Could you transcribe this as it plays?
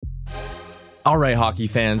All right, hockey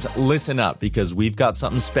fans, listen up because we've got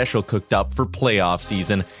something special cooked up for playoff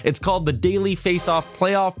season. It's called the Daily Face-Off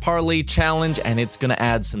Playoff Parlay Challenge, and it's going to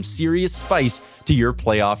add some serious spice to your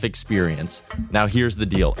playoff experience. Now, here's the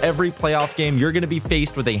deal. Every playoff game, you're going to be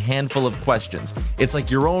faced with a handful of questions. It's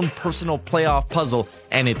like your own personal playoff puzzle,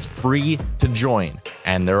 and it's free to join.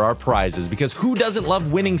 And there are prizes, because who doesn't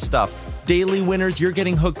love winning stuff? Daily winners, you're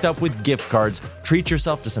getting hooked up with gift cards. Treat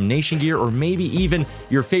yourself to some Nation gear or maybe even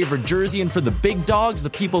your favorite jersey. And for the big dogs, the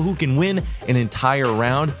people who can win an entire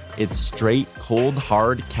round, it's straight, cold,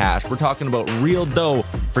 hard cash. We're talking about real dough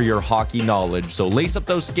for your hockey knowledge. So lace up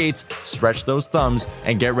those skates, stretch those thumbs,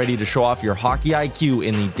 and get ready to show off your hockey IQ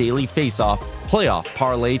in the Daily Face-Off Playoff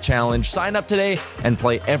Parlay Challenge. Sign up today and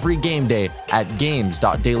play every game day at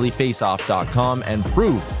games.dailyfaceoff.com and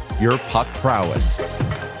prove your puck prowess.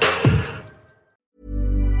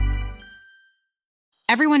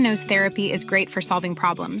 Everyone knows therapy is great for solving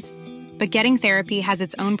problems, but getting therapy has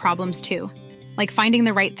its own problems too, like finding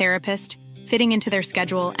the right therapist, fitting into their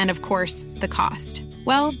schedule, and of course, the cost.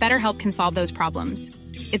 Well, BetterHelp can solve those problems.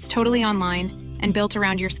 It's totally online and built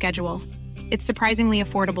around your schedule. It's surprisingly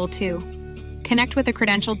affordable too. Connect with a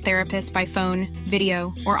credentialed therapist by phone,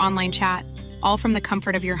 video, or online chat, all from the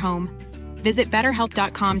comfort of your home. Visit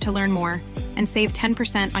BetterHelp.com to learn more and save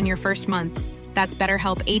 10% on your first month. That's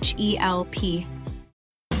BetterHelp, H-E-L-P.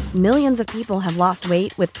 Millions of people have lost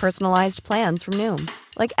weight with personalized plans from Noom.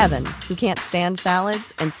 Like Evan, who can't stand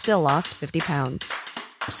salads and still lost 50 pounds.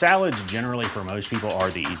 Salads generally for most people are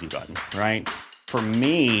the easy button, right? For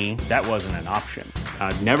me, that wasn't an option.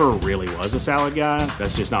 I never really was a salad guy.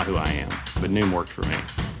 That's just not who I am. But Noom worked for me.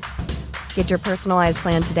 Get your personalized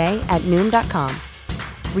plan today at Noom.com.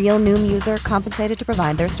 Real Noom user compensated to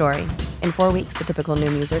provide their story. In 4 weeks, the typical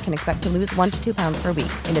Noom user can expect to lose 1 to 2 pounds per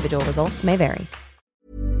week. Individual results may vary.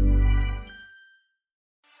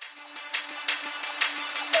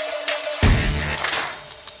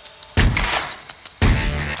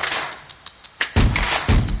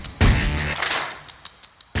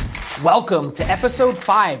 Welcome to episode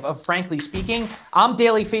 5 of Frankly Speaking. I'm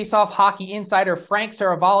Daily Face-Off hockey insider Frank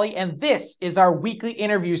Saravalli, and this is our weekly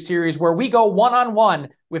interview series where we go one-on-one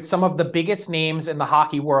with some of the biggest names in the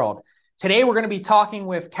hockey world. Today, we're going to be talking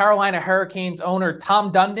with Carolina Hurricanes owner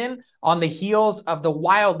Tom Dundon on the heels of the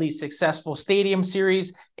wildly successful Stadium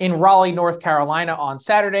Series in Raleigh, North Carolina on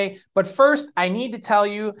Saturday. But first, I need to tell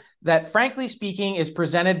you that Frankly Speaking is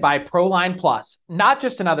presented by Proline Plus. Not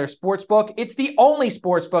just another sportsbook, it's the only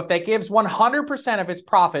sportsbook that gives 100% of its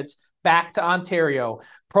profits back to Ontario.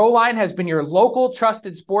 Proline has been your local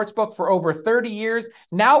trusted sportsbook for over 30 years,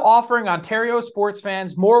 now offering Ontario sports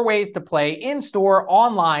fans more ways to play in-store,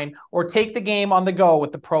 online, or take the game on the go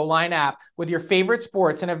with the Proline app with your favorite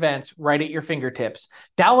sports and events right at your fingertips.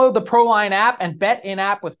 Download the Proline app and bet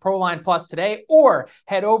in-app with Proline Plus today, or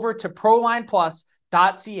head over to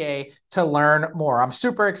ProlinePlus.ca to learn more. I'm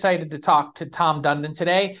super excited to talk to Tom Dundon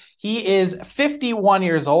today. He is 51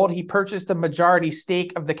 years old. He purchased the majority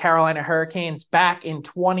stake of the Carolina Hurricanes back in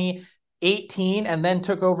 2018 and then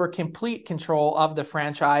took over complete control of the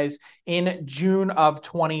franchise in June of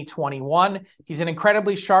 2021. He's an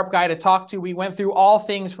incredibly sharp guy to talk to. We went through all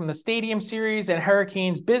things from the Stadium Series and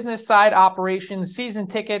Hurricanes business side operations, season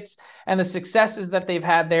tickets, and the successes that they've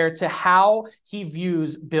had there to how he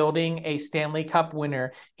views building a Stanley Cup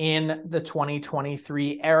winner in the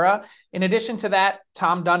 2023 era. In addition to that,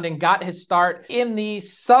 Tom Dundon got his start in the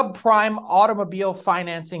subprime automobile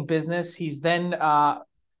financing business. He's then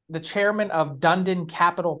the chairman of Dundon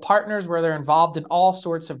Capital Partners, where they're involved in all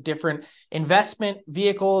sorts of different investment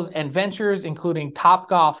vehicles and ventures, including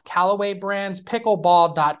Topgolf, Callaway brands,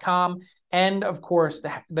 pickleball.com, and of course,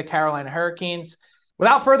 the Carolina Hurricanes.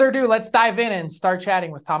 Without further ado, let's dive in and start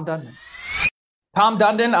chatting with Tom Dundon. Tom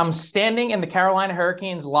Dundon, I'm standing in the Carolina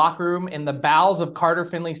Hurricanes locker room in the bowels of Carter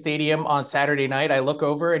Finley Stadium on Saturday night. I look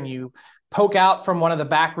over and you poke out from one of the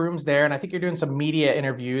back rooms there, and I think you're doing some media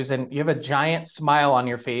interviews, and you have a giant smile on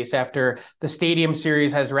your face after the Stadium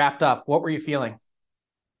Series has wrapped up. What were you feeling?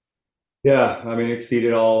 Yeah, I mean, it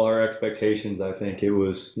exceeded all our expectations. I think it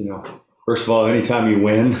was, first of all, anytime you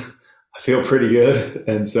win, I feel pretty good.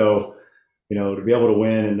 And so, to be able to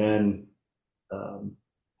win and then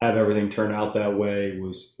have everything turn out that way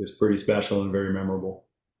was pretty special and very memorable.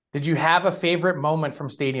 Did you have a favorite moment from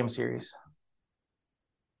Stadium Series?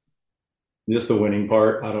 Just the winning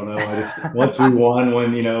part. I don't know. Once we won,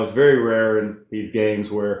 it's very rare in these games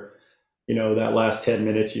where, that last 10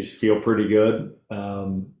 minutes you feel pretty good.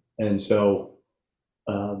 And so,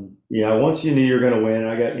 once you knew you're going to win,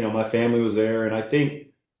 I got, my family was there. And I think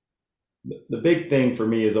the big thing for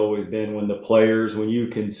me has always been when you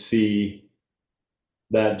can see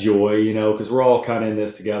that joy, you know, because we're all kind of in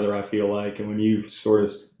this together, I feel like. And when you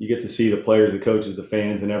you get to see the players, the coaches, the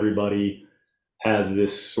fans, and everybody has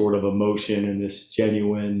this sort of emotion and this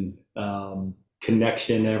genuine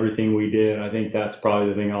connection to everything we did. I think that's probably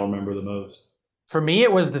the thing I'll remember the most. For me,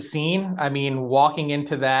 it was the scene. I mean, walking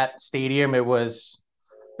into that stadium, it was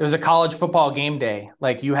a college football game day.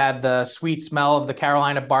 Like, you had the sweet smell of the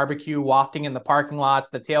Carolina barbecue wafting in the parking lots,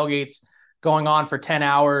 the tailgates going on for 10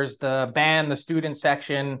 hours, the band, the student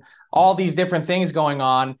section, all these different things going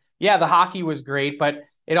on. Yeah, the hockey was great, but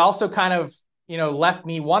it also kind of, left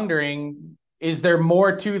me wondering, is there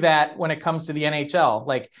more to that when it comes to the NHL?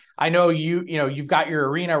 Like, I know you've got your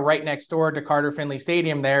arena right next door to Carter Finley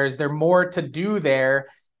Stadium there. Is there more to do there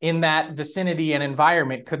in that vicinity and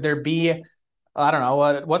environment? Could there be, I don't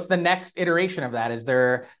know, what's the next iteration of that? Is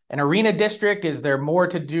there an arena district? Is there more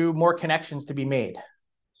to do, more connections to be made?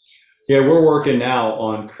 Yeah, we're working now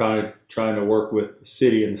on kind of trying to work with the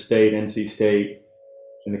city and the state, NC State,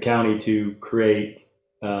 and the county to create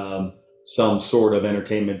some sort of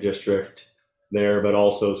entertainment district there, but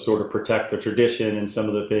also sort of protect the tradition and some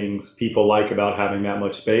of the things people like about having that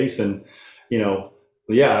much space. And,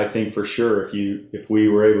 yeah, I think for sure if we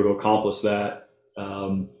were able to accomplish that,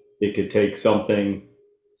 it could take something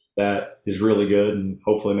that is really good and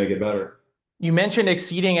hopefully make it better. You mentioned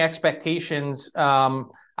exceeding expectations.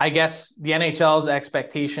 I guess the NHL's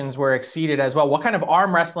expectations were exceeded as well. What kind of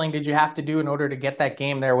arm wrestling did you have to do in order to get that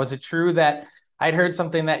game there? Was it true that I'd heard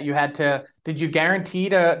something that you had to, did you guarantee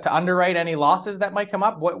to underwrite any losses that might come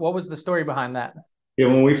up? What was the story behind that? Yeah,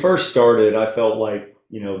 when we first started, I felt like,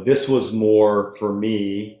 this was more for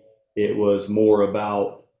me. It was more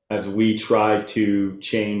about as we tried to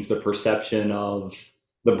change the perception of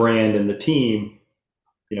the brand and the team,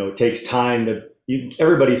 it takes time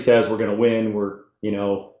everybody says we're going to win.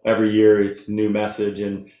 Every year it's a new message.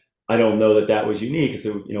 And I don't know that was unique.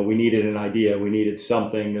 So, we needed an idea. We needed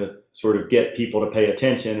something to sort of get people to pay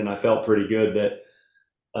attention. And I felt pretty good that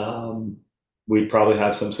we'd probably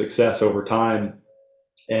have some success over time.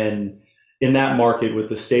 And in that market with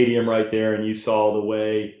the stadium right there, and you saw the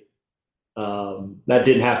way that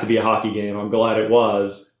didn't have to be a hockey game. I'm glad it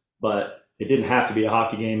was, but it didn't have to be a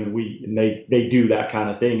hockey game. And they do that kind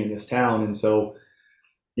of thing in this town. And so,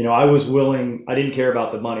 I was willing, I didn't care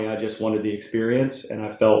about the money. I just wanted the experience. And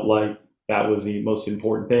I felt like that was the most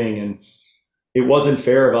important thing. And it wasn't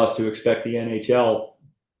fair of us to expect the NHL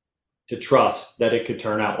to trust that it could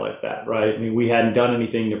turn out like that, right? I mean, we hadn't done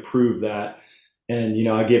anything to prove that. And,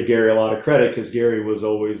 I give Gary a lot of credit because Gary was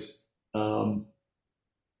always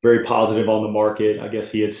very positive on the market. I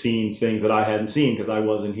guess he had seen things that I hadn't seen because I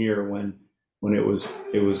wasn't here when it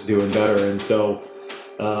was doing better. And so,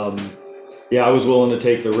 yeah, I was willing to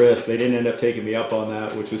take the risk. They didn't end up taking me up on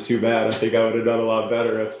that, which was too bad. I think I would have done a lot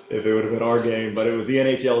better if it would have been our game, but it was the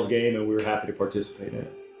NHL's game and we were happy to participate in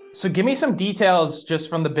it. So give me some details just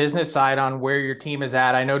from the business side on where your team is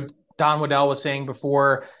at. I know Don Waddell was saying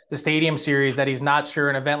before the Stadium Series that he's not sure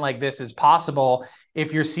an event like this is possible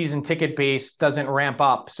if your season ticket base doesn't ramp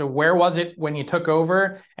up. So where was it when you took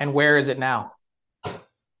over and where is it now?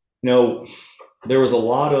 There was a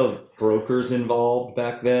lot of brokers involved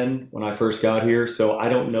back then when I first got here. So I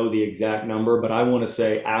don't know the exact number, but I want to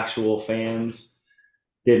say actual fans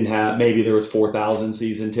didn't have, maybe there was 4,000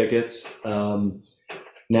 season tickets.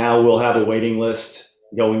 Now we'll have a waiting list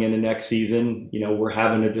going into next season. We're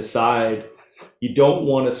having to decide. You don't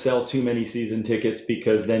want to sell too many season tickets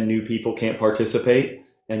because then new people can't participate,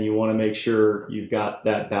 and you want to make sure you've got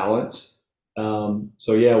that balance.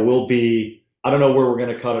 So yeah, I don't know where we're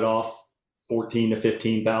going to cut it off. 14 to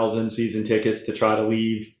 15,000 season tickets to try to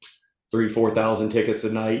leave 4,000 tickets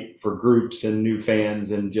a night for groups and new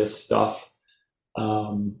fans and just stuff.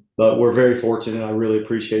 But we're very fortunate. I really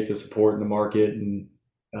appreciate the support in the market. And,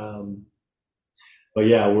 but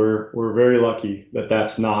yeah, we're very lucky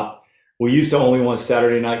that's not, we used to only want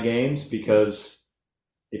Saturday night games because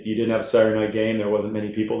if you didn't have a Saturday night game, there wasn't many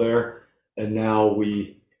people there. And now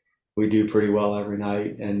we do pretty well every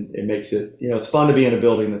night, and it makes it, it's fun to be in a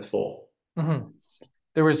building that's full. Mm-hmm.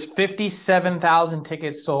 There was 57,000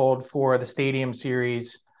 tickets sold for the Stadium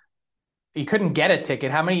Series. You couldn't get a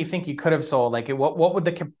ticket. How many do you think you could have sold? Like, what would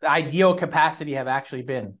the ideal capacity have actually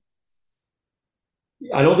been?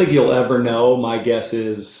 I don't think you'll ever know. My guess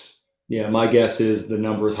is the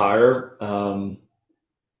number is higher.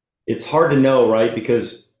 It's hard to know, right?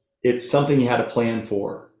 Because it's something you had to plan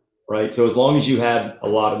for, right? So as long as you had a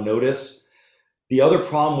lot of notice. The other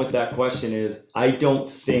problem with that question is I don't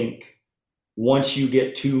think once you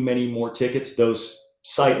get too many more tickets, those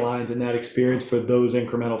sight lines and that experience for those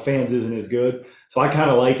incremental fans isn't as good. So I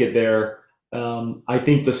kind of like it there I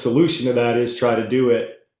think the solution to that is try to do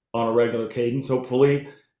it on a regular cadence, hopefully.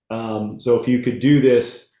 So if you could do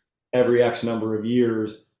this every X number of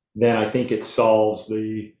years, then I think it solves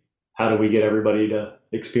the how do we get everybody to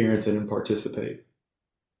experience it and participate.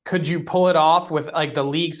 Could you pull it off with like the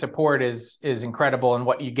league support is incredible and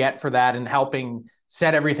what you get for that and helping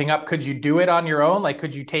set everything up? Could you do it on your own? Like,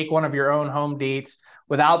 could you take one of your own home dates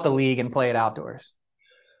without the league and play it outdoors?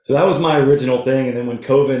 So that was my original thing. And then when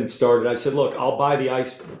COVID started, I said, look, I'll buy the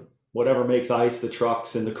ice, whatever makes ice, the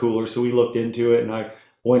trucks and the coolers. So we looked into it and I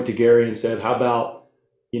went to Gary and said, how about,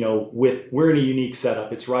 we're in a unique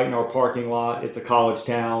setup. It's right in our parking lot. It's a college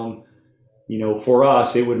town. For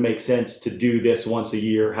us, it would make sense to do this once a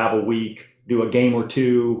year, have a week, do a game or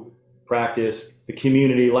two, practice. The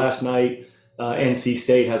community last night, NC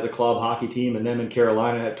State has a club hockey team, and them in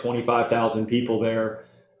Carolina had 25,000 people there.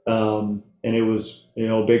 And it was,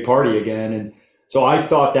 a big party again. And so I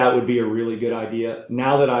thought that would be a really good idea.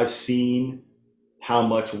 Now that I've seen how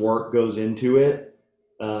much work goes into it,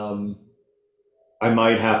 I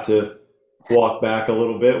might have to walk back a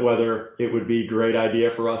little bit, whether it would be a great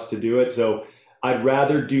idea for us to do it. So I'd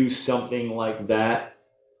rather do something like that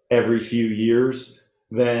every few years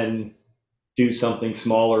than do something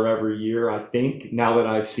smaller every year, I think, now that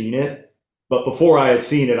I've seen it. But before I had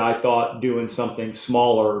seen it, I thought doing something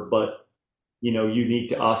smaller, but, unique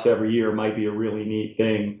to us every year might be a really neat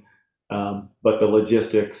thing. But the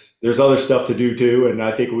logistics, there's other stuff to do too. And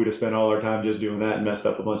I think we'd have spent all our time just doing that and messed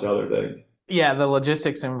up a bunch of other things. Yeah, the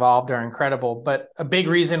logistics involved are incredible, but a big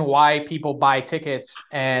reason why people buy tickets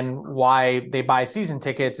and why they buy season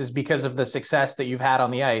tickets is because of the success that you've had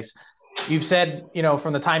on the ice. You've said,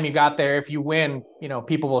 from the time you got there, if you win,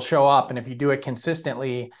 people will show up, and if you do it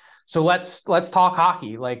consistently. So let's talk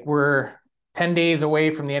hockey. Like, we're 10 days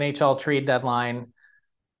away from the NHL trade deadline.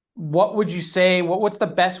 What would you say, what's the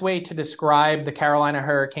best way to describe the Carolina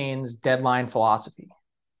Hurricanes deadline philosophy?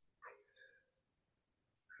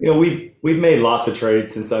 We've made lots of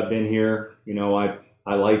trades since I've been here. I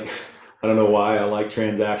don't know why I like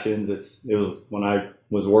transactions. It was when I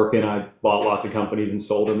was working, I bought lots of companies and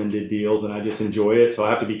sold them and did deals, and I just enjoy it. So I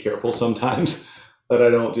have to be careful sometimes that I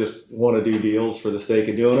don't just want to do deals for the sake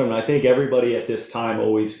of doing them. And I think everybody at this time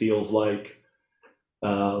always feels like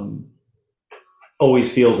you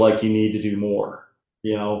need to do more,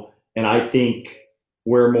 and I think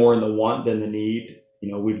we're more in the want than the need.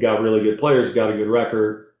 We've got really good players, we've got a good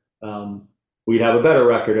record. We'd have a better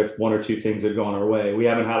record if one or two things had gone our way. We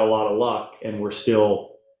haven't had a lot of luck, and we're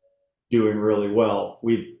still doing really well.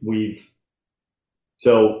 We've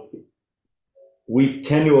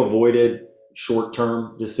tend to avoided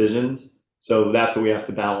short-term decisions. So that's what we have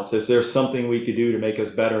to balance. Is there something we could do to make us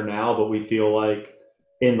better now, but we feel like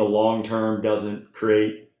in the long term doesn't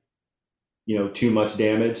create, too much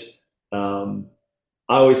damage? I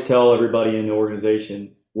always tell everybody in the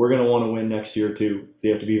organization, we're going to want to win next year too. So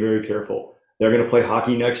you have to be very careful. They're going to play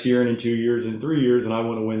hockey next year and in 2 years and 3 years, and I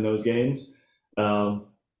want to win those games.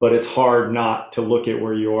 But it's hard not to look at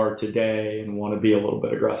where you are today and want to be a little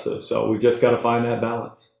bit aggressive. So we just got to find that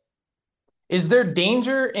balance. Is there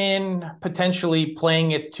danger in potentially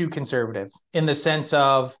playing it too conservative in the sense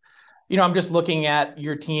of, I'm just looking at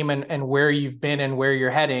your team and where you've been and where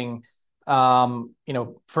you're heading.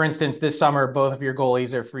 For instance, this summer, both of your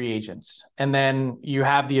goalies are free agents. And then you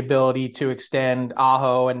have the ability to extend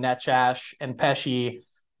Aho and Netchash and Pesci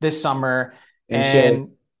this summer. And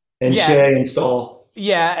Shea and Stahl.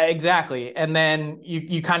 Yeah, exactly. And then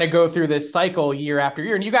you kind of go through this cycle year after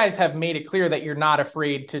year. And you guys have made it clear that you're not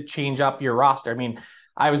afraid to change up your roster. I mean,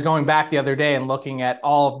 I was going back the other day and looking at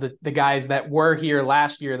all of the guys that were here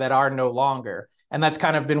last year that are no longer. And that's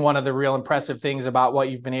kind of been one of the real impressive things about what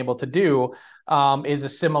you've been able to do, is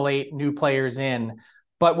assimilate new players in.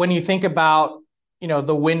 But when you think about,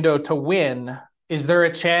 the window to win, is there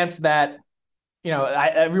a chance that,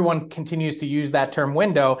 everyone continues to use that term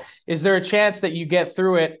window. Is there a chance that you get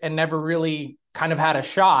through it and never really kind of had a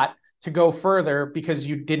shot to go further because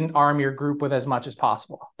you didn't arm your group with as much as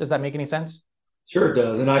possible? Does that make any sense? Sure it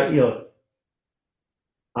does. And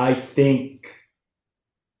I think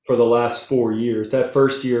for the last 4 years, that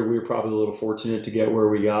first year, we were probably a little fortunate to get where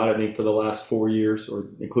we got. I think for the last 4 years, or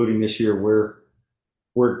including this year, we're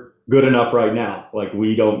good enough right now. Like,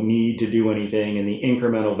 we don't need to do anything, and the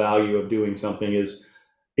incremental value of doing something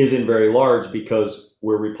isn't very large because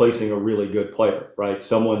we're replacing a really good player, right?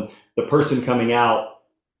 The person coming out,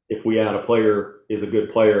 if we add a player, is a good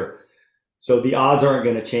player. So the odds aren't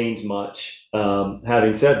going to change much.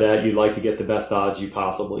 Having said that, you'd like to get the best odds you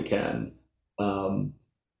possibly can.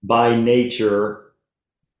 By nature,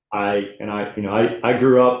 I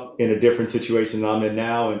grew up up in a different situation than I'm in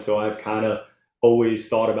now. And so I've kind of always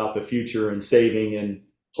thought about the future and saving and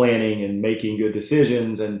planning and making good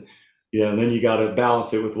decisions. And, then you got to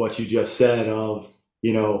balance it with what you just said of,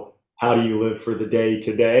 how do you live for the day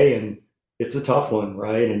today? And it's a tough one,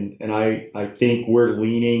 right? And I think we're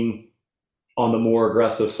leaning on the more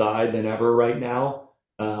aggressive side than ever right now.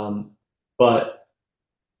 But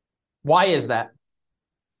why is that?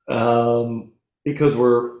 Because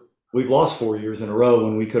we've lost 4 years in a row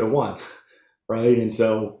when we could have won, right? And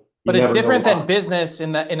so, but it's different than business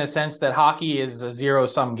in a sense that hockey is a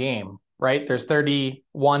zero-sum game, right? There's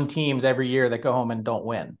 31 teams every year that go home and don't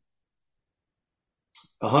win.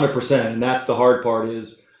 100%. And that's the hard part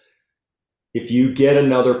is if you get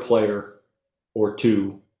another player or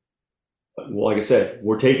two, well, like I said,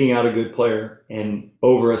 we're taking out a good player, and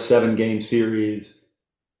over a 7-game series,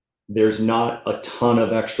 there's not a ton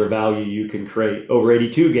of extra value you can create. Over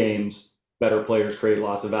 82 games, better players create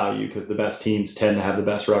lots of value because the best teams tend to have the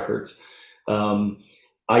best records.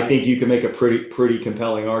 I think you can make a pretty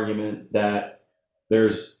compelling argument that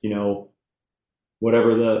there's,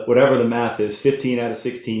 whatever the math is, 15 out of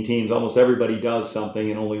 16 teams, almost everybody does something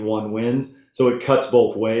and only one wins. So it cuts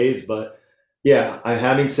both ways. But yeah,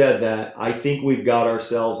 having said that, I think we've got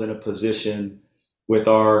ourselves in a position with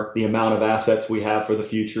the amount of assets we have for the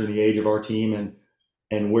future and the age of our team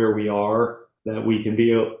and where we are, that we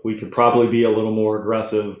could probably be a little more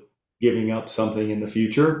aggressive giving up something in the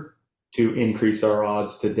future to increase our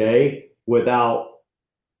odds today without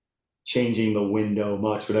changing the window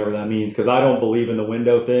much, whatever that means. Because I don't believe in the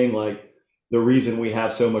window thing. Like, the reason we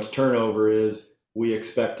have so much turnover is we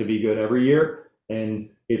expect to be good every year. And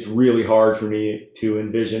it's really hard for me to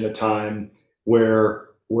envision a time where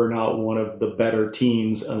we're not one of the better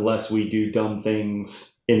teams unless we do dumb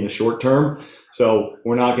things in the short term. So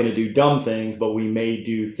we're not going to do dumb things, but we may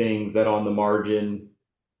do things that on the margin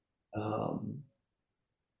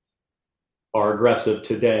are aggressive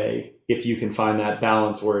today, if you can find that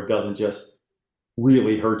balance where it doesn't just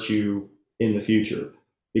really hurt you in the future.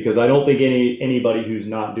 Because I don't think anybody who's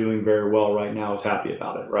not doing very well right now is happy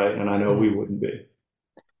about it, right? And I know we wouldn't be.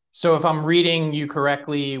 So if I'm reading you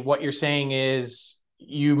correctly, what you're saying is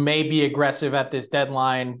you may be aggressive at this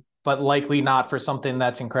deadline, but likely not for something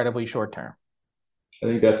that's incredibly short term. I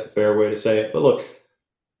think that's a fair way to say it. But look,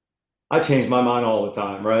 I change my mind all the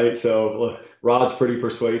time, right? So look, Rod's pretty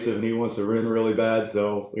persuasive and he wants to win really bad.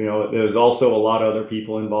 So, there's also a lot of other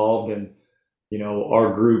people involved, and,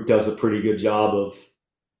 our group does a pretty good job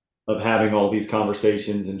of having all these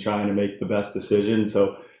conversations and trying to make the best decision.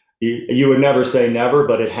 So you would never say never,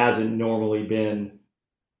 but it hasn't normally been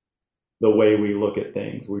the way we look at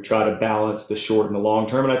things. We try to balance the short and the long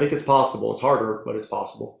term. And I think it's possible. It's harder, but it's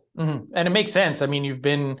possible. Mm-hmm. And it makes sense. I mean, you've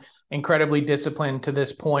been incredibly disciplined to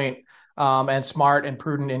this point, and smart and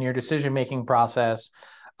prudent in your decision-making process.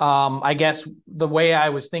 I guess the way I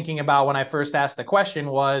was thinking about when I first asked the question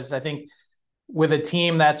was, I think with a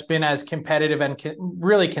team that's been as competitive and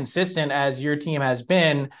really consistent as your team has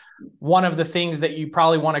been, one of the things that you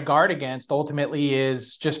probably want to guard against ultimately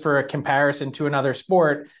is, just for a comparison to another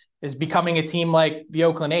sport, is becoming a team like the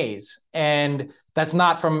Oakland A's. And that's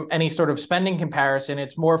not from any sort of spending comparison.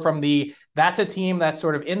 It's more from that's a team that's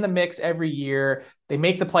sort of in the mix every year. They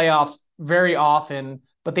make the playoffs very often,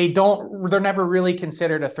 but they're never really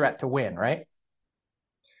considered a threat to win, right?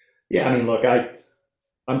 Yeah. I mean, look, I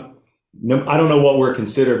don't know what we're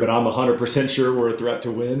considered, but I'm 100% sure we're a threat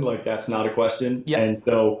to win. Like, that's not a question. Yep. And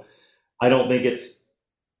so I don't think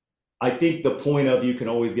I think the point of you can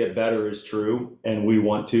always get better is true, and we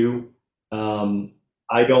want to.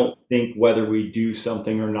 I don't think whether we do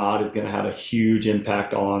something or not is going to have a huge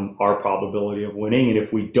impact on our probability of winning. And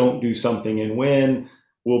if we don't do something and win,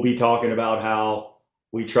 we'll be talking about how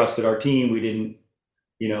we trusted our team. We didn't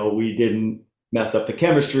mess up the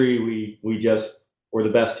chemistry. We just were the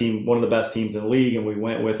best team, one of the best teams in the league, and we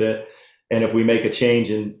went with it. And if we make a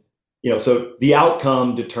change so the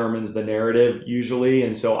outcome determines the narrative usually.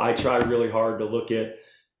 And so I try really hard to look at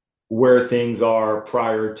where things are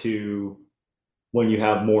prior to when you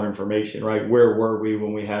have more information, right? Where were we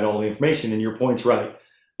when we had all the information? And your point's right.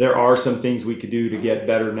 There are some things we could do to get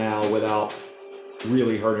better now without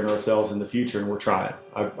really hurting ourselves in the future. And we're trying.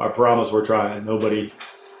 I promise we're trying. Nobody's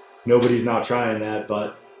not trying that,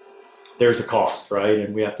 but there's a cost, right?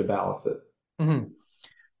 And we have to balance it. Mm-hmm.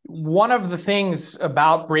 One of the things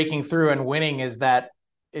about breaking through and winning is that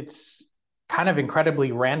it's kind of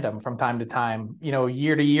incredibly random from time to time.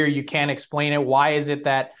 Year to year, you can't explain it. Why is it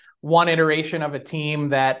that one iteration of a team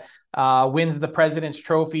that wins the President's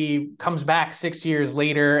Trophy, comes back 6 years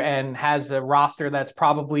later and has a roster that's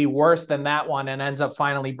probably worse than that one and ends up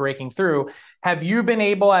finally breaking through. Have you been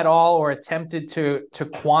able at all or attempted to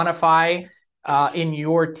quantify in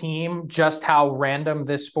your team just how random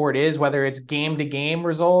this sport is, whether it's game-to-game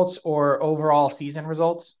results or overall season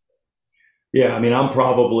results? Yeah, I mean, I'm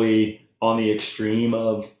probably on the extreme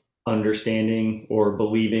of understanding or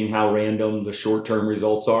believing how random the short-term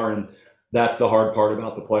results are, and that's the hard part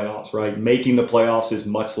about the playoffs, right? Making the playoffs is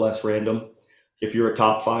much less random. If you're a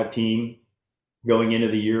top 5 team going into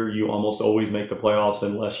the year, you almost always make the playoffs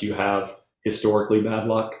unless you have historically bad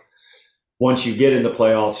luck. Once you get in the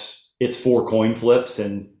playoffs, it's 4 coin flips,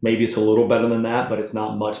 and maybe it's a little better than that, but it's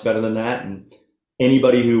not much better than that. And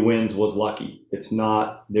anybody who wins was lucky.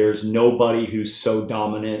 There's nobody who's so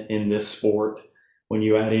dominant in this sport when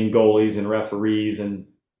you add in goalies and referees and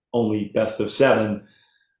only best of 7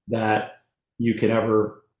 that you can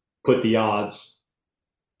ever put the odds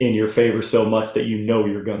in your favor so much that you know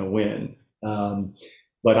you're going to win.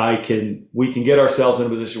 But we can get ourselves in a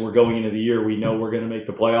position where going into the year, we know we're going to make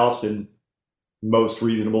the playoffs in most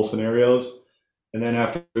reasonable scenarios. And then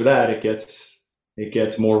after that, it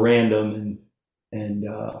gets more random and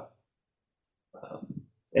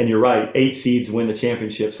you're right. 8 seeds win the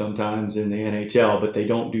championship sometimes in the NHL, but they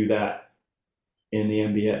don't do that in the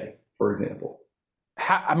NBA, for example.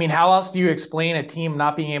 How else do you explain a team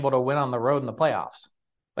not being able to win on the road in the playoffs?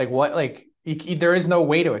 There is no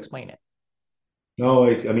way to explain it. No,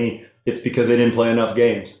 it's because they didn't play enough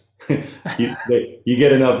games. You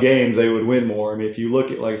get enough games, they would win more. I mean, if you look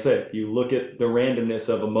at, like I said, if you look at the randomness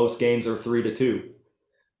of them, most games are 3-2.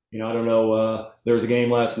 I don't know. There was a game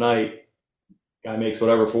last night. Guy makes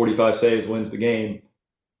whatever 45 saves, wins the game.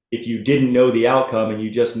 If you didn't know the outcome and you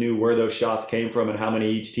just knew where those shots came from and how many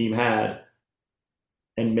each team had,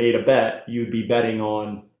 and made a bet, you'd be betting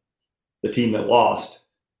on the team that lost.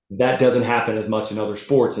 That doesn't happen as much in other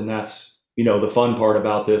sports, and that's, the fun part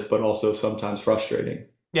about this, but also sometimes frustrating.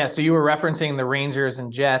 Yeah, so you were referencing the Rangers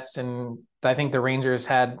and Jets, and I think the Rangers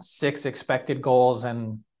had 6 expected goals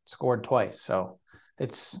and scored twice. So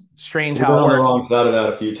it's strange how it works. We've been on the wrong side of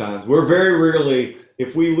that a few times. We're very rarely,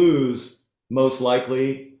 if we lose, most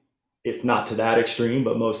likely it's not to that extreme,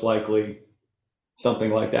 but most likely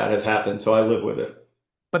something like that has happened. So I live with it.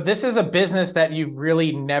 But this is a business that you've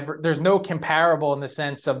really there's no comparable in the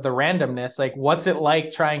sense of the randomness. Like, what's it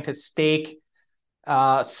like trying to stake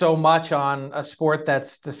so much on a sport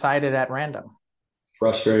that's decided at random?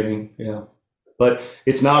 Frustrating, yeah. But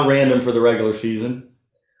it's not random for the regular season.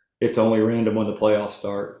 It's only random when the playoffs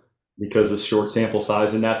start because of short sample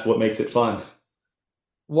size, and that's what makes it fun.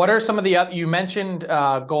 What are some of you mentioned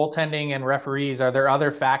goaltending and referees. Are there other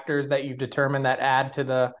factors that you've determined that add to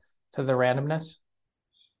the randomness?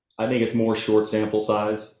 I think it's more short sample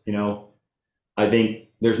size. I think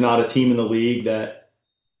there's not a team in the league that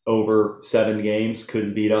over 7 games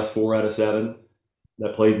couldn't beat us 4 out of 7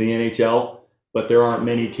 that plays the NHL, but there aren't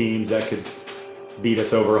many teams that could beat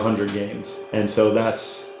us over 100 games. And so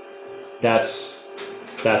that's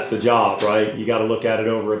the job, right? You got to look at it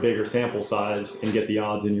over a bigger sample size and get the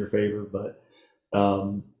odds in your favor. But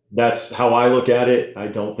that's how I look at it. I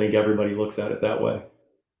don't think everybody looks at it that way.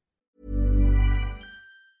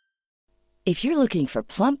 If you're looking for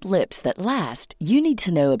plump lips that last, you need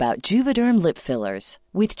to know about Juvederm lip fillers.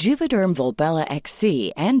 With Juvederm Volbella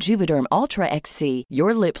XC and Juvederm Ultra XC,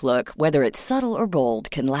 your lip look, whether it's subtle or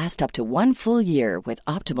bold, can last up to 1 full year with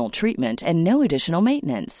optimal treatment and no additional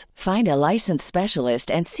maintenance. Find a licensed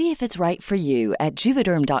specialist and see if it's right for you at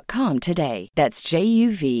Juvederm.com today. That's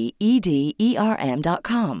JUVEDERM.com.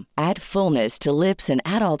 Add fullness to lips in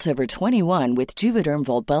adults over 21 with Juvederm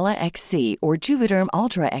Volbella XC or Juvederm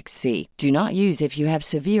Ultra XC. Do not use if you have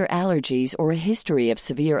severe allergies or a history of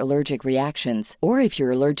severe allergic reactions, or if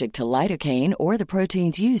you're allergic to lidocaine or the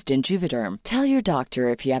proteins used in Juvederm. Tell your doctor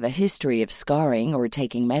if you have a history of scarring or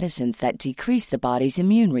taking medicines that decrease the body's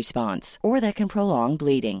immune response or that can prolong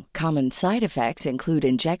bleeding. Common side effects include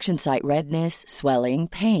injection site redness, swelling,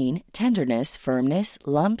 pain, tenderness, firmness,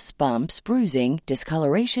 lumps, bumps, bruising,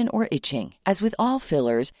 discoloration, or itching. As with all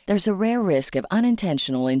fillers, there's a rare risk of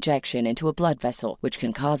unintentional injection into a blood vessel, which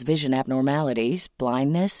can cause vision abnormalities,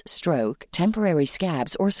 blindness, stroke, temporary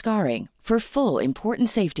scabs, or scarring. For full, important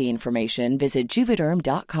safety information, visit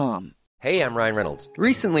Juvederm.com. Hey, I'm Ryan Reynolds.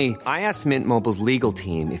 Recently, I asked Mint Mobile's legal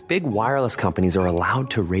team if big wireless companies are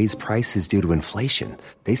allowed to raise prices due to inflation.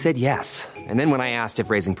 They said yes. And then when I asked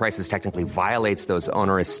if raising prices technically violates those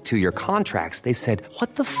onerous 2-year contracts, they said,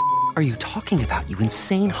 "What the f*** are you talking about, you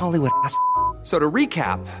insane Hollywood ass f- So to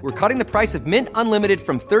recap, we're cutting the price of Mint Unlimited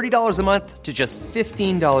from $30 a month to just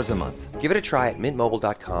 $15 a month. Give it a try at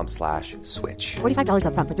mintmobile.com/switch. $45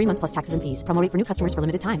 up front for 3 months plus taxes and fees. Promo rate for new customers for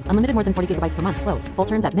limited time. Unlimited more than 40 gigabytes per month. Slows full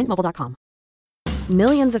terms at mintmobile.com.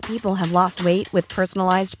 Millions of people have lost weight with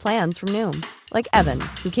personalized plans from Noom. Like Evan,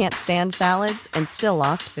 who can't stand salads and still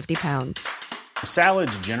lost 50 pounds.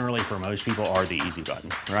 Salads generally for most people are the easy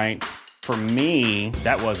button, right? For me,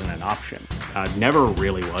 that wasn't an option. I never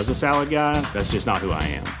really was a salad guy. That's just not who I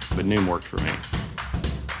am. But Noom worked for me.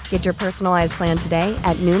 Get your personalized plan today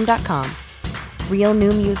at Noom.com. Real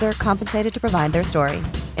Noom user compensated to provide their story.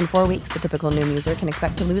 In 4 weeks, the typical Noom user can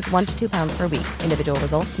expect to lose 1 to 2 pounds per week. Individual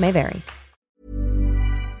results may vary.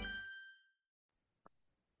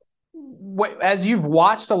 As you've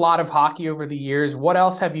watched a lot of hockey over the years, what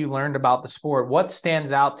else have you learned about the sport? What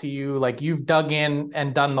stands out to you? Like, you've dug in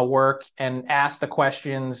and done the work and asked the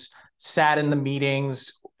questions, sat in the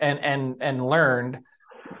meetings and learned.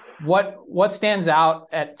 What stands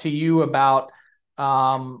out to you about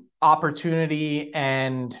opportunity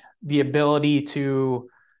and the ability to,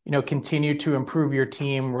 continue to improve your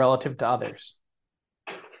team relative to others?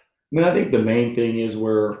 I mean, I think the main thing is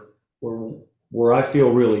where I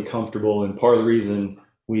feel really comfortable, and part of the reason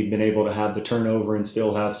we've been able to have the turnover and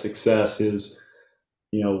still have success is,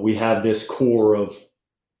 we have this core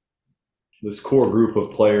group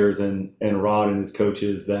of players and Rod and his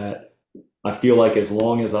coaches that I feel like as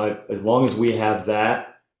long as we have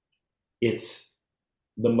that, it's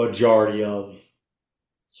the majority of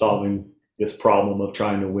solving this problem of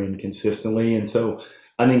trying to win consistently. And so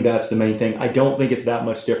I think that's the main thing. I don't think it's that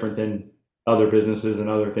much different than other businesses and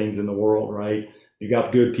other things in the world, right? You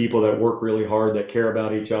got good people that work really hard, that care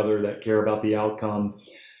about each other, that care about the outcome.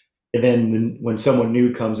 And then when someone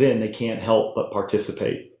new comes in, they can't help but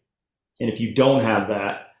participate. And if you don't have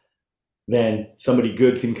that, then somebody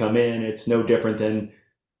good can come in. It's no different than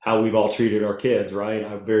how we've all treated our kids, right?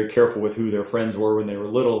 I'm very careful with who their friends were when they were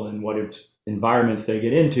little and what environments they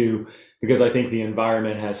get into, because I think the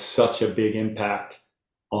environment has such a big impact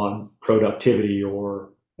on productivity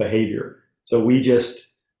or behavior. So we just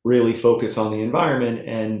really focus on the environment,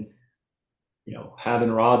 and,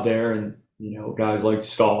 having Rod there and, guys like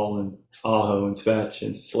Stahl and Aho and Svetch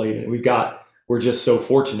and Slayton, we're just so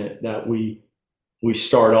fortunate that we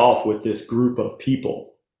start off with this group of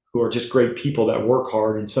people who are just great people that work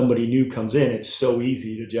hard, and somebody new comes in. It's so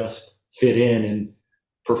easy to just fit in and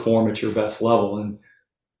perform at your best level. And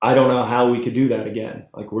I don't know how we could do that again.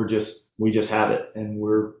 Like, we just have it. And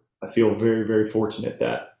I feel very, very fortunate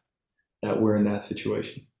that we're in that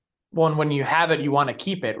situation. Well, and when you have it, you want to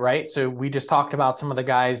keep it, right? So we just talked about some of the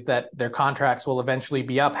guys that their contracts will eventually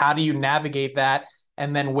be up. How do you navigate that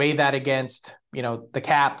and then weigh that against, the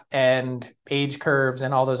cap and age curves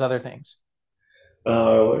and all those other things?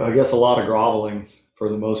 I guess a lot of groveling for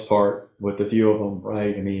the most part with a few of them,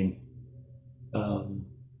 right? I mean,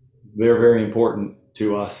 they're very important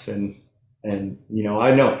to us. And I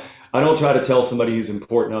don't try to tell somebody who's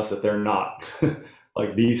important to us that they're not.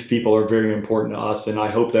 Like, these people are very important to us, and I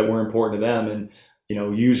hope that we're important to them. And,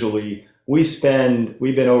 usually we've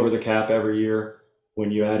been over the cap every year when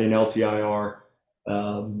you add in LTIR.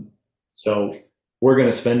 So we're going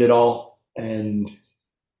to spend it all, and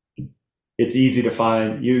it's easy to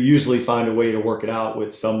find. You usually find a way to work it out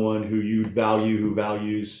with someone who you value, who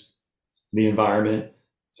values the environment.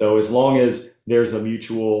 So as long as there's a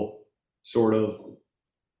mutual sort of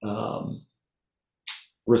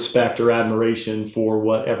respect or admiration for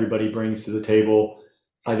what everybody brings to the table,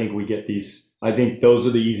 I think we get these. I think those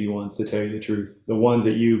are the easy ones, to tell you the truth. The ones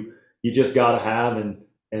that you just got to have, and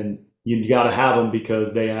you got to have them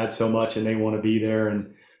because they add so much and they want to be there.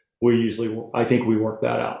 And I think we work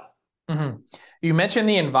that out. Mm-hmm. You mentioned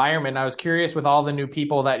the environment. I was curious, with all the new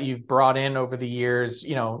people that you've brought in over the years,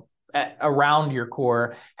 around your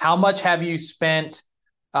core, how much have you spent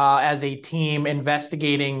as a team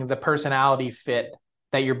investigating the personality fit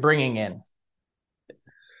that you're bringing in?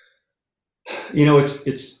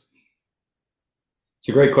 It's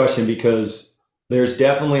a great question, because there's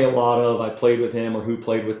definitely a lot of, I played with him or who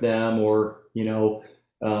played with them, or,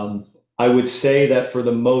 I would say that for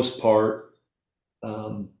the most part,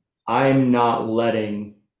 I'm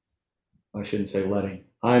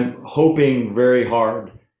hoping very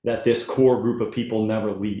hard that this core group of people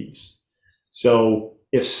never leaves. So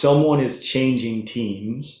if someone is changing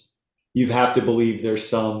teams, you have to believe there's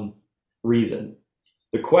some reason.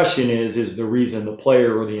 The question is the reason the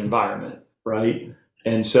player or the environment, right?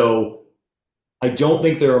 And so I don't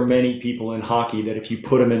think there are many people in hockey that if you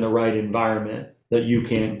put them in the right environment, that you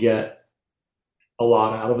can't get a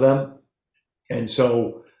lot out of them. And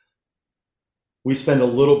so we spend a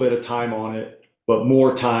little bit of time on it, but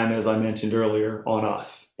more time, as I mentioned earlier, on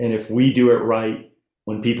us. And if we do it right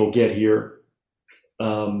when people get here,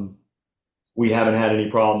 we haven't had any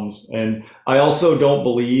problems. And I also don't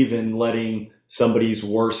believe in letting somebody's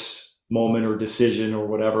worst moment or decision or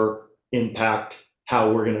whatever impact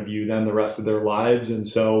how we're going to view them the rest of their lives. And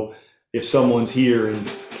so if someone's here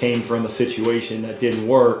and came from a situation that didn't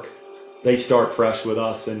work, they start fresh with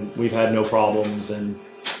us, and we've had no problems. And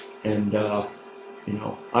I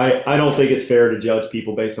don't think it's fair to judge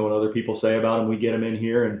people based on what other people say about them. We get them in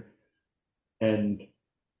here, and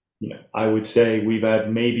I would say we've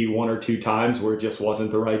had maybe one or two times where it just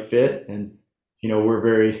wasn't the right fit, and we're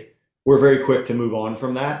very quick to move on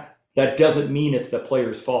from that. That doesn't mean it's the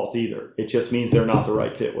player's fault either. It just means they're not the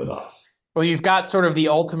right fit with us. Well, you've got sort of the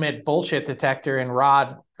ultimate bullshit detector in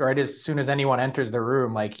Rod, right? As soon as anyone enters the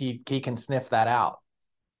room, like he can sniff that out.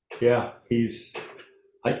 Yeah,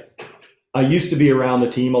 I used to be around the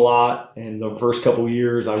team a lot, and the first couple of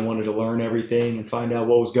years I wanted to learn everything and find out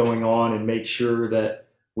what was going on and make sure that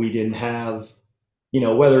we didn't have,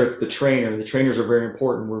 whether it's the trainers are very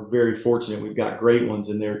important. We're very fortunate. We've got great ones,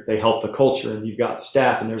 and they help the culture, and you've got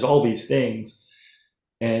staff, and there's all these things.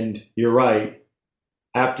 And you're right.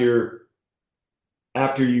 After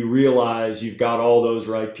you realize you've got all those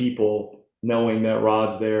right people, knowing that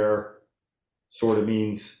Rod's there sort of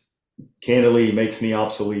means, candidly, makes me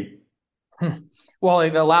obsolete. Well,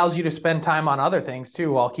 it allows you to spend time on other things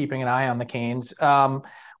too, while keeping an eye on the Canes.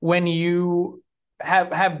 When you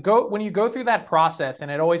when you go through that process,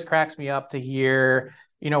 and it always cracks me up to hear,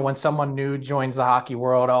 when someone new joins the hockey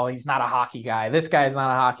world, oh, he's not a hockey guy. This guy's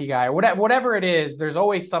not a hockey guy. Whatever it is, there's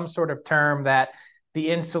always some sort of term that the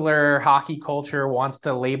insular hockey culture wants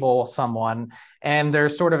to label someone, and they're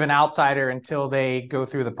sort of an outsider until they go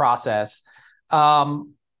through the process.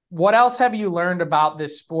 What else have you learned about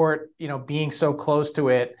this sport, being so close to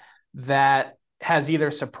it, that has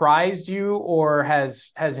either surprised you or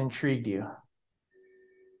has intrigued you?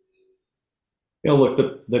 Look,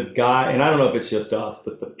 the guy, and I don't know if it's just us,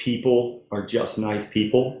 but the people are just nice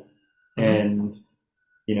people. Mm-hmm. And,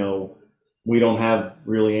 we don't have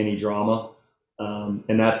really any drama.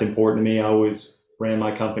 And that's important to me. I always ran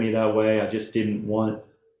my company that way. I just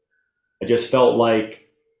felt like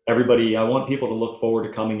I want people to look forward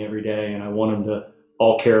to coming every day, and I want them to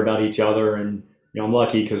all care about each other. And, I'm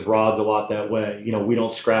lucky because Rod's a lot that way. We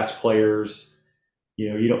don't scratch players.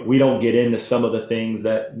 We don't get into some of the things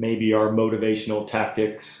that maybe are motivational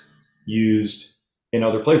tactics used in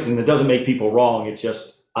other places. And it doesn't make people wrong. It's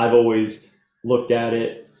just, I've always looked at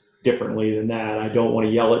it differently than that. I don't want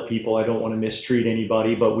to yell at people. I don't want to mistreat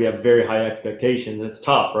anybody, but we have very high expectations. It's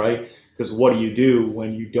tough, right? Because what do you do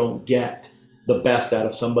when you don't get the best out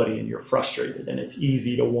of somebody and you're frustrated? And it's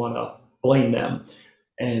easy to want to blame them.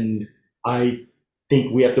 And I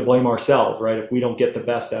think we have to blame ourselves, right? If we don't get the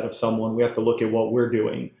best out of someone, we have to look at what we're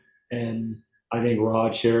doing. And I think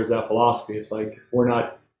Rod shares that philosophy. It's like, if we're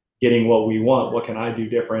not getting what we want, what can I do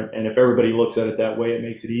different? And if everybody looks at it that way, it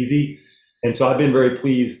makes it easy. And so I've been very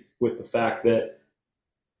pleased with the fact that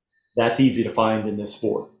that's easy to find in this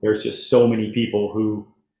sport. There's just so many people who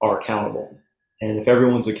are accountable. And if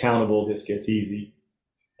everyone's accountable, this gets easy.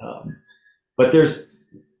 But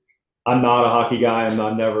I'm not a hockey guy. I've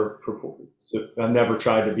never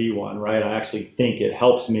tried to be one, right? I actually think it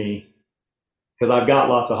helps me because I've got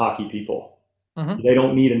lots of hockey people. Mm-hmm. They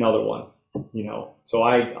don't need another one, So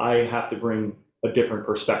I have to bring a different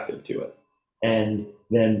perspective to it. And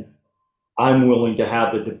then I'm willing to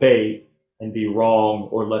have the debate and be wrong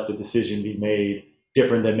or let the decision be made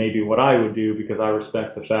different than maybe what I would do, because I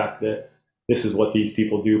respect the fact that this is what these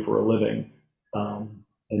people do for a living.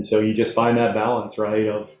 And so you just find that balance, right?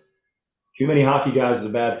 Of too many hockey guys is a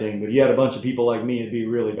bad thing, but you had a bunch of people like me, it'd be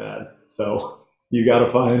really bad. So you got to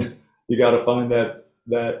find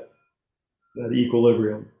that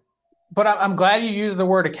equilibrium. But I'm glad you used the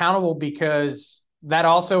word accountable, because that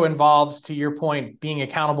also involves, to your point, being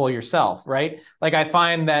accountable yourself, right? Like, I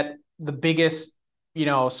find that the biggest,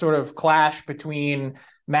 sort of clash between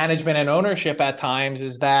management and ownership at times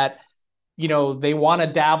is that, they want to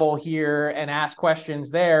dabble here and ask questions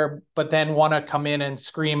there, but then want to come in and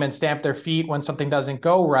scream and stamp their feet when something doesn't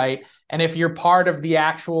go right. And if you're part of the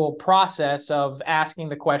actual process of asking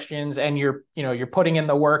the questions and you're putting in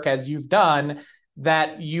the work as you've done,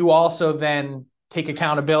 that you also then take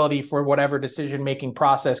accountability for whatever decision-making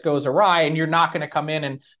process goes awry. And you're not going to come in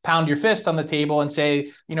and pound your fist on the table and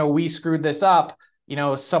say, we screwed this up.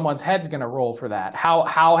 Someone's head's going to roll for that.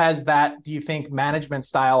 How has that, do you think, management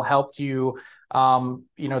style helped you,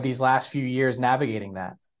 these last few years navigating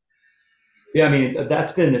that? Yeah, I mean,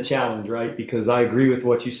 that's been the challenge, right? Because I agree with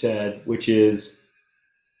what you said, which is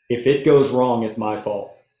if it goes wrong, it's my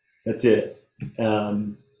fault. That's it.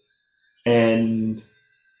 And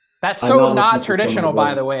that's so not traditional,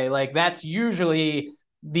 by the way. Like, that's usually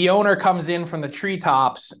the owner comes in from the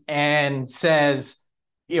treetops and says,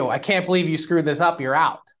 I can't believe you screwed this up. You're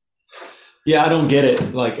out. Yeah, I don't get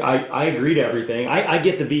it. Like, I agree to everything. I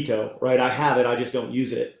get the veto, right? I have it. I just don't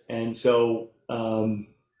use it. And so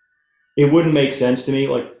it wouldn't make sense to me.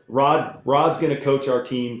 Like, Rod's going to coach our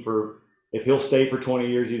team if he'll stay for 20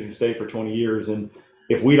 years, he's going to stay for 20 years. And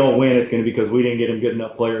if we don't win, it's going to be because we didn't get him good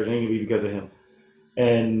enough players. It ain't going to be because of him.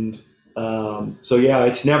 And so, yeah,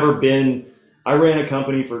 it's never been – I ran a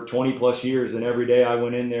company for 20 plus years, and every day I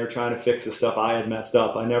went in there trying to fix the stuff I had messed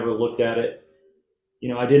up. I never looked at it.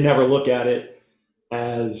 I did never look at it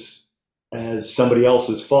as somebody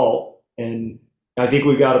else's fault. And I think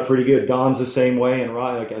we got a pretty good – Don's the same way, and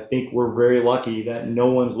Ryan, I think we're very lucky that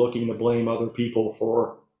no one's looking to blame other people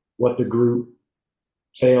for what the group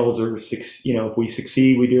fails or, if we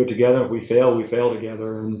succeed, we do it together. If we fail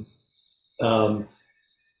together. And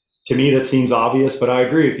to me, that seems obvious, but I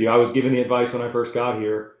agree with you. I was given the advice when I first got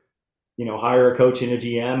here, hire a coach and a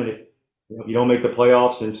GM, and if you don't make the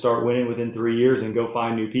playoffs and start winning within 3 years and go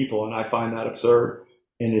find new people. And I find that absurd.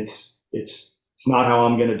 And it's not how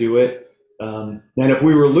I'm going to do it. And if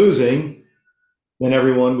we were losing, then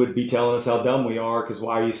everyone would be telling us how dumb we are, because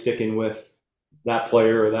why are you sticking with that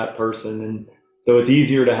player or that person? And so it's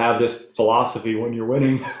easier to have this philosophy when you're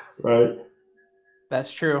winning, right?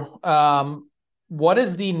 That's true.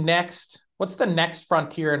 What's the next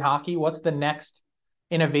frontier in hockey? What's the next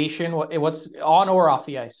innovation? What's on or off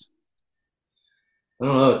the ice? I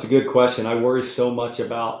don't know. It's a good question. I worry so much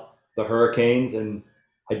about the Hurricanes, and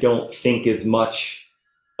I don't think as much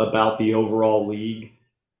about the overall league.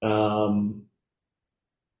 I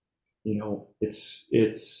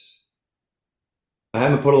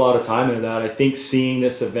haven't put a lot of time into that. I think seeing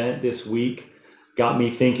this event this week got me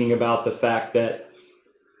thinking about the fact that,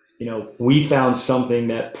 we found something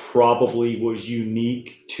that probably was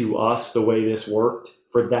unique to us, the way this worked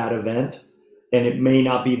for that event. And it may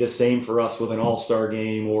not be the same for us with an all-star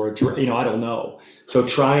game or, I don't know. So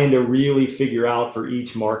trying to really figure out for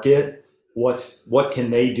each market, what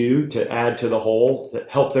can they do to add to the whole, to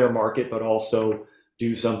help their market, but also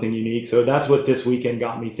do something unique. So that's what this weekend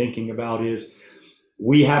got me thinking about, is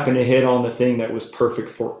we happen to hit on the thing that was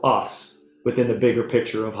perfect for us within the bigger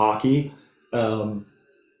picture of hockey.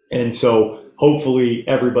 And so hopefully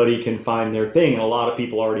everybody can find their thing. And a lot of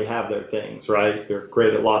people already have their things, right? They're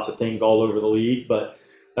great at lots of things all over the league, but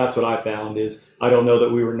that's what I found is I don't know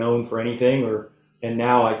that we were known for anything, and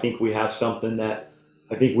now I think we have something that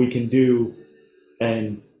I think we can do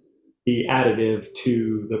and be additive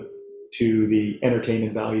to the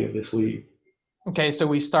entertainment value of this league. Okay, so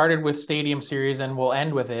we started with Stadium Series and we'll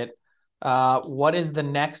end with it. What is the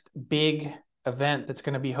next big event that's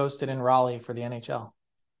going to be hosted in Raleigh for the NHL?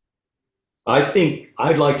 I think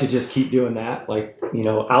I'd like to just keep doing that,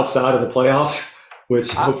 outside of the playoffs,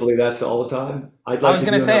 which hopefully that's all the time. I was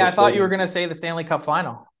going to say, I thought you were going to say the Stanley Cup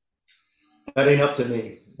final. That ain't up to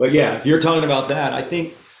me. But yeah, if you're talking about that, I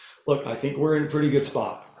think we're in a pretty good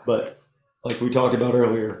spot. But like we talked about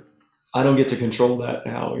earlier, I don't get to control that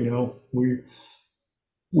now. We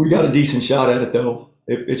got a decent shot at it, though.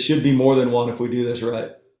 It should be more than one if we do this right.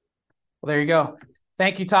 Well, there you go.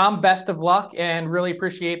 Thank you, Tom. Best of luck, and really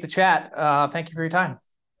appreciate the chat. Thank you for your time.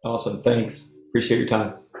 Awesome. Thanks. Appreciate your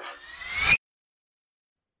time.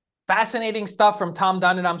 Fascinating stuff from Tom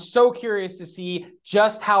Dundon. I'm so curious to see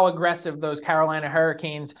just how aggressive those Carolina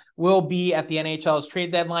Hurricanes will be at the NHL's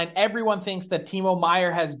trade deadline. Everyone thinks that Timo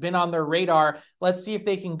Meier has been on their radar. Let's see if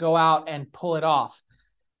they can go out and pull it off.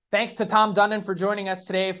 Thanks to Tom Dundon for joining us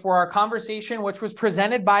today for our conversation, which was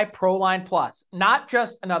presented by Proline Plus. Not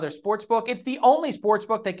just another sportsbook, it's the only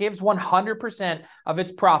sportsbook that gives 100% of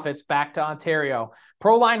its profits back to Ontario.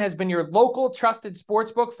 Proline has been your local trusted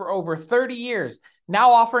sportsbook for over 30 years,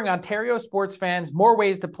 now offering Ontario sports fans more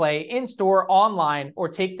ways to play in-store, online, or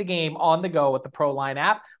take the game on the go with the Proline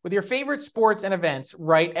app with your favorite sports and events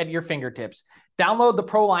right at your fingertips. Download the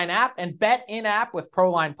Proline app and bet in-app with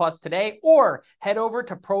Proline Plus today, or head over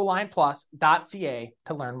to prolineplus.ca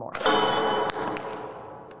to learn more.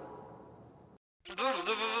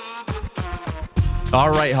 All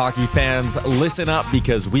right, hockey fans, listen up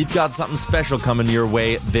because we've got something special coming your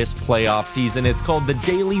way this playoff season. It's called the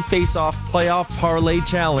Daily Face-Off Playoff Parlay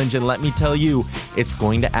Challenge, and let me tell you, it's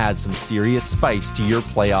going to add some serious spice to your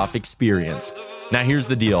playoff experience. Now, here's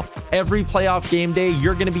the deal. Every playoff game day,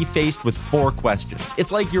 you're going to be faced with 4 questions.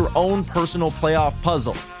 It's like your own personal playoff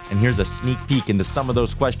puzzle. And here's a sneak peek into some of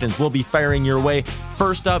those questions we'll be firing your way.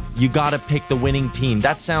 First up, you got to pick the winning team.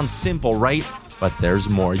 That sounds simple, right? but there's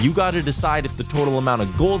more. You got to decide if the total amount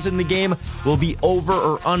of goals in the game will be over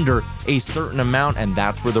or under a certain amount, and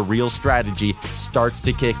that's where the real strategy starts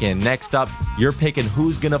to kick in. Next up, you're picking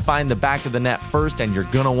who's going to find the back of the net first, and you're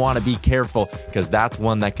going to want to be careful because that's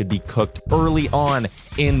one that could be cooked early on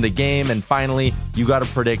in the game. And finally, you got to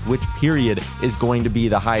predict which period is going to be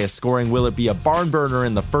the highest scoring. Will it be a barn burner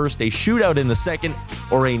in the first, a shootout in the second,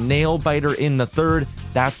 or a nail biter in the third?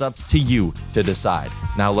 That's up to you to decide.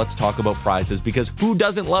 Now let's talk about prizes, because who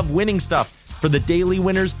doesn't love winning stuff? For the daily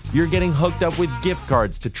winners, you're getting hooked up with gift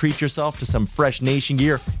cards to treat yourself to some fresh Nation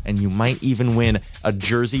gear, and you might even win a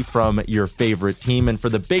jersey from your favorite team. And for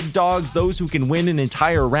the big dogs, those who can win an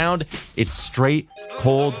entire round, it's straight,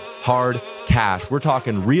 cold, hard cash. We're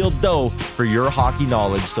talking real dough for your hockey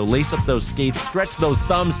knowledge. So lace up those skates, stretch those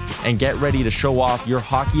thumbs, and get ready to show off your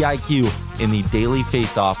hockey IQ in the Daily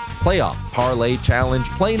Faceoff Playoff Parlay Challenge.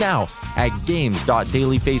 Play now at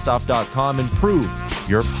games.dailyfaceoff.com and prove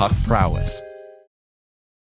your puck prowess.